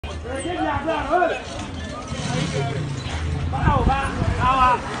Damn.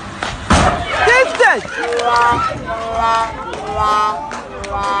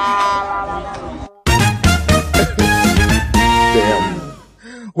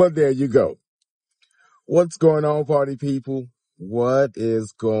 Well, there you go. What's going on, party people? What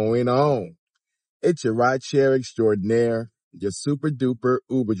is going on? It's your rideshare extraordinaire, your super duper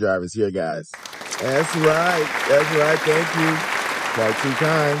Uber drivers here, guys. That's right. That's right. Thank you. Quite too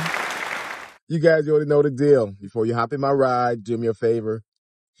kind. You guys already know the deal. Before you hop in my ride, do me a favor.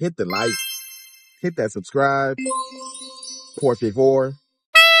 Hit the like. Hit that subscribe. Por favor.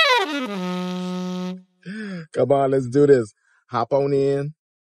 Come on, let's do this. Hop on in.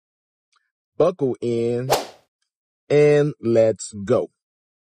 Buckle in. And let's go.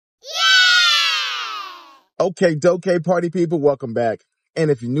 Okay, party people, welcome back.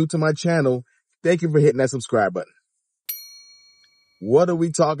 And if you're new to my channel, thank you for hitting that subscribe button. What are we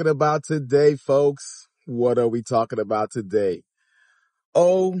talking about today, folks? What are we talking about today?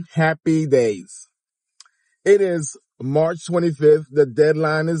 Oh, happy days. It is March 25th. The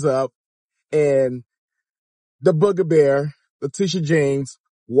deadline is up. And the booger bear, Letitia James,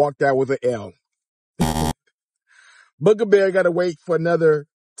 walked out with an L. Booger bear got to wait for another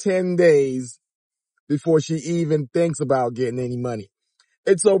 10 days before she even thinks about getting any money.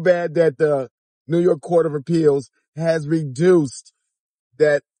 It's so bad that the New York Court of Appeals has reduced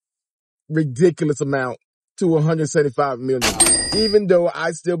that ridiculous amount to $175 million. Even though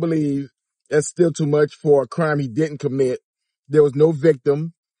I still believe that's still too much for a crime he didn't commit. There was no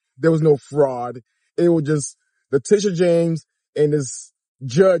victim. There was no fraud. It was just Letitia James and this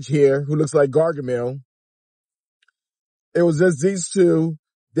judge here who looks like Gargamel. It was just these two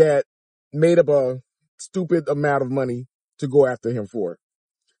that made up a stupid amount of money to go after him for.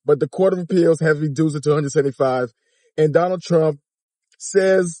 But the Court of Appeals has reduced it to 175, and Donald Trump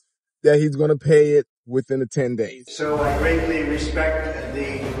says that he's going to pay it within the 10 days. So I greatly respect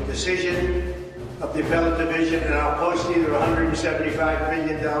the decision of the appellate division, and I'll post either $175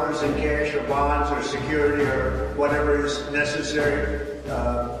 million in cash or bonds or security or whatever is necessary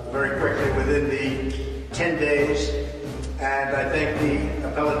very quickly within the 10 days. And I thank the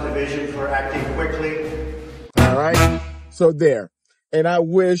appellate division for acting quickly. All right. So there. And I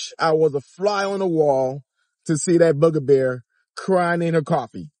wish I was a fly on the wall to see that booger bear crying in her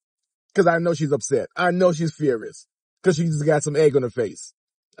coffee. Because I know she's upset. I know she's furious. Because she just got some egg on her face.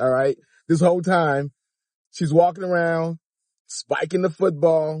 All right. This whole time, she's walking around, spiking the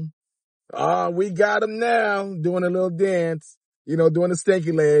football. We got him now. Doing a little dance. Doing a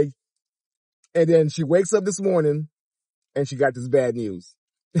stanky leg. And then she wakes up this morning and she got this bad news.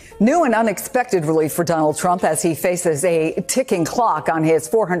 New and unexpected relief for Donald Trump as he faces a ticking clock on his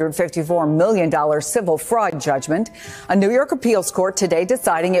 $454 million civil fraud judgment. A New York appeals court today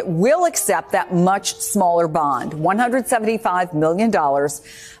deciding it will accept that much smaller bond, $175 million,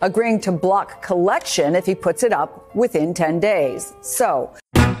 agreeing to block collection if he puts it up within 10 days. So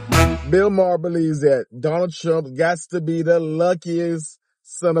Bill Maher believes that Donald Trump got to be the luckiest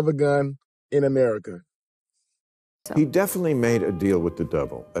son of a gun in America. He definitely made a deal with the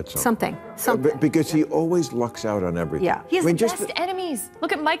devil at something. Because he always lucks out on everything. Yeah. He has the best enemies.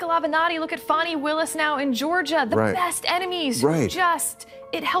 Look at Michael Avenatti. Look at Fani Willis now in Georgia. The best enemies. Right.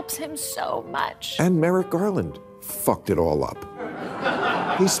 It helps him so much. And Merrick Garland fucked it all up.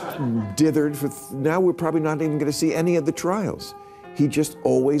 He's dithered now we're probably not even going to see any of the trials. He just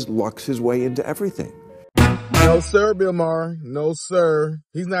always lucks his way into everything. No, sir, Bill Maher. No, sir.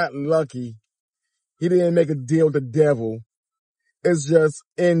 He's not lucky. He didn't make a deal with the devil. It's just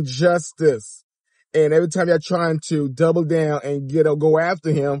injustice. And every time you're trying to double down and go after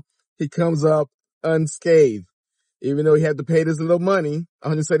him, he comes up unscathed. Even though he had to pay this little money,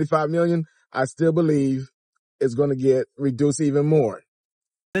 $175 million, I still believe it's going to get reduced even more.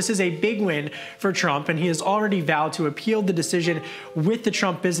 This is a big win for Trump, and he has already vowed to appeal the decision with the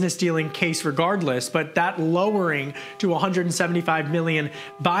Trump business dealing case regardless, but that lowering to $175 million,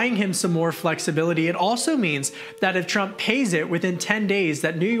 buying him some more flexibility. It also means that if Trump pays it within 10 days,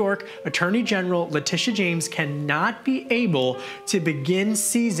 that New York Attorney General Letitia James cannot be able to begin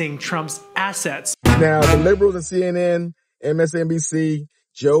seizing Trump's assets. Now, the liberals at CNN, MSNBC,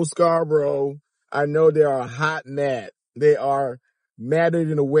 Joe Scarborough, I know they are hot mad. They are madder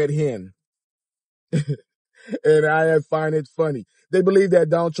than a wet hen. And I find it funny. They believe that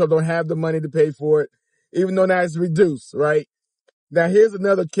Donald Trump don't have the money to pay for it, even though now it's reduced, right? Now, here's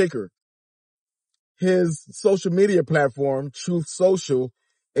another kicker. His social media platform, Truth Social,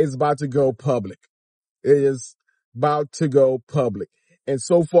 is about to go public. It is about to go public. And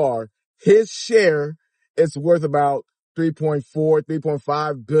so far, his share is worth about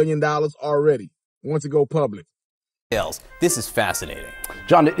 $3.5 billion already once it go public. This is fascinating.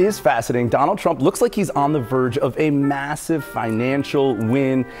 John, it is fascinating. Donald Trump looks like he's on the verge of a massive financial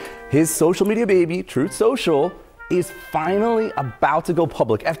win. His social media baby, Truth Social, is finally about to go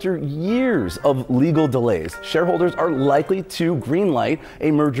public after years of legal delays. Shareholders are likely to greenlight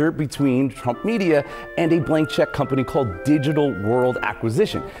a merger between Trump Media and a blank check company called Digital World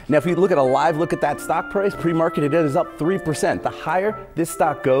Acquisition. Now, if you look at a live look at that stock price, pre-market, it is up 3%. The higher this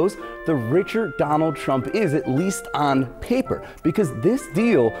stock goes, the richer Donald Trump is, at least on paper, because this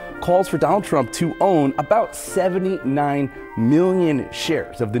deal calls for Donald Trump to own about 79 million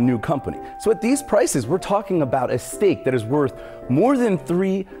shares of the new company. So at these prices, we're talking about a stake that is worth more than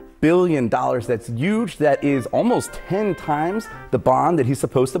 $3 billion. That's huge. That is almost 10 times the bond that he's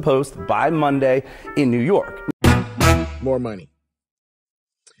supposed to post by Monday in New York. More money.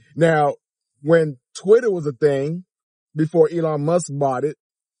 Now, when Twitter was a thing, before Elon Musk bought it,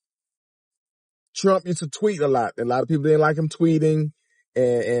 Trump used to tweet a lot. A lot of people didn't like him tweeting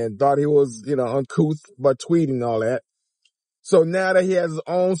and thought he was, uncouth, but tweeting and all that. So now that he has his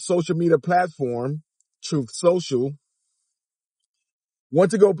own social media platform, Truth Social,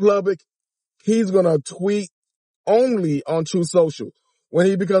 once it go public, he's going to tweet only on Truth Social. When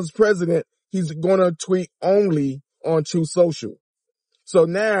he becomes president, he's going to tweet only on Truth Social. So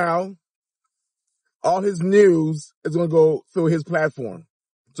now all his news is going to go through his platform.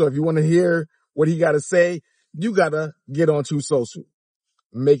 So if you want to hear what he got to say, you got to get on Truth Social,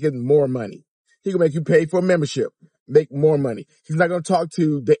 making more money. He can make you pay for a membership, make more money. He's not going to talk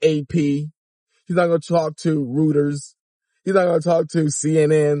to the AP. He's not going to talk to Reuters. He's not going to talk to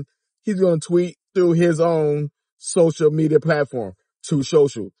CNN. He's going to tweet through his own social media platform, Truth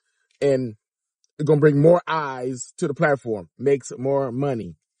Social. And it's going to bring more eyes to the platform, makes more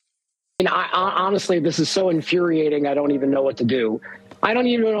money. And honestly, this is so infuriating, I don't even know what to do. I don't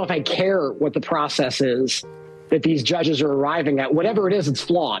even know if I care what the process is that these judges are arriving at. Whatever it is, it's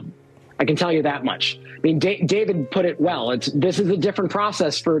flawed. I can tell you that much. I mean, David put it well. This is a different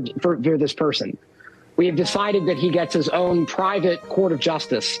process for this person. We have decided that he gets his own private court of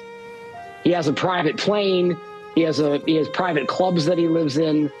justice. He has a private plane. He has private clubs that he lives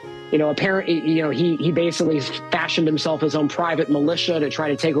in. Apparently, he basically fashioned himself his own private militia to try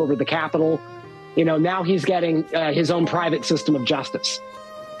to take over the Capitol. Now he's getting his own private system of justice.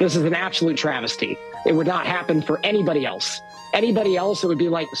 This is an absolute travesty. It would not happen for anybody else. Anybody else, it would be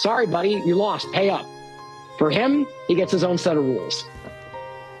like, sorry, buddy, you lost, pay up. For him, he gets his own set of rules.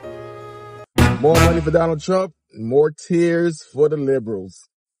 More money for Donald Trump, more tears for the liberals.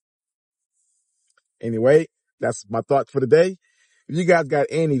 Anyway, that's my thoughts for the day. If you guys got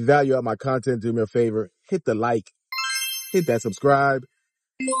any value out of my content, do me a favor, hit the like, hit that subscribe.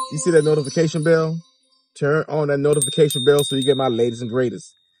 You see that notification bell? Turn on that notification bell so you get my latest and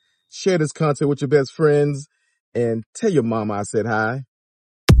greatest. Share this content with your best friends and tell your mama I said hi.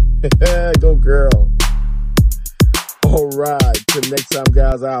 Go girl. All right. Till next time,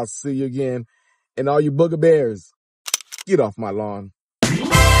 guys, I'll see you again. And all you booger bears, get off my lawn.